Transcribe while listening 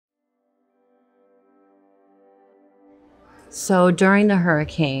So during the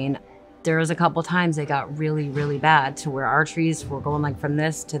hurricane, there was a couple times it got really, really bad to where our trees were going like from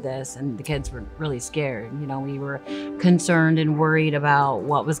this to this, and the kids were really scared. You know, we were concerned and worried about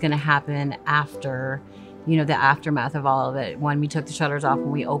what was going to happen after, you know, the aftermath of all of it. When we took the shutters off and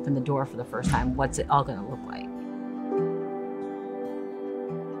we opened the door for the first time, what's it all going to look like?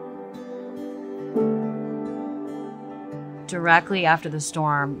 Directly after the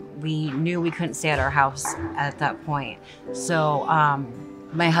storm, we knew we couldn't stay at our house at that point. So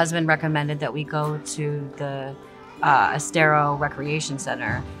my husband recommended that we go to the Estero Recreation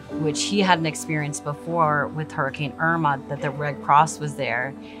Center, which he had an experience before with Hurricane Irma, that the Red Cross was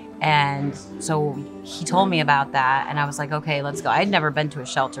there. And so he told me about that, and I was like, okay, let's go. I'd never been to a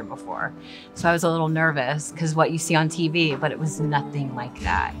shelter before, so I was a little nervous because what you see on TV, but it was nothing like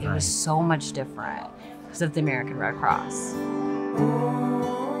that. It was so much different because of the American Red Cross.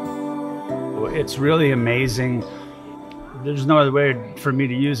 It's really amazing. There's no other way for me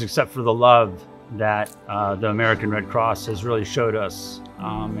to use except for the love that the American Red Cross has really showed us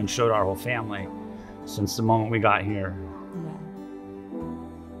and showed our whole family since the moment we got here.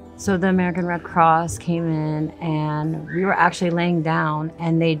 So the American Red Cross came in and we were actually laying down,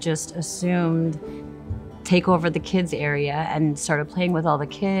 and they just assumed take over the kids area and started playing with all the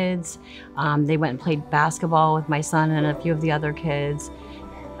kids. They went and played basketball with my son and a few of the other kids.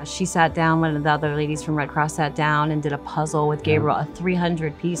 She sat down, one of the other ladies from Red Cross sat down and did a puzzle with Gabriel, a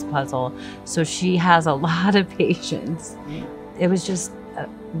 300-piece puzzle. So she has a lot of patience. It was just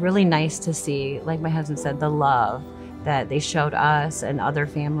really nice to see, like my husband said, the love that they showed us and other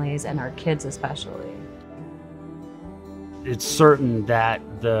families and our kids especially. It's certain that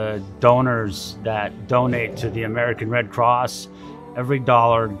the donors that donate to the American Red Cross, every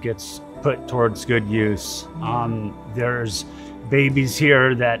dollar gets put towards good use. There's babies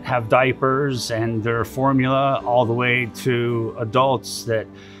here that have diapers and their formula, all the way to adults that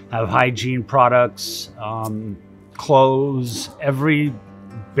have hygiene products, clothes. Every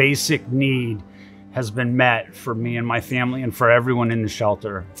basic need has been met for me and my family and for everyone in the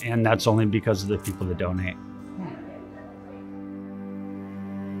shelter, and that's only because of the people that donate.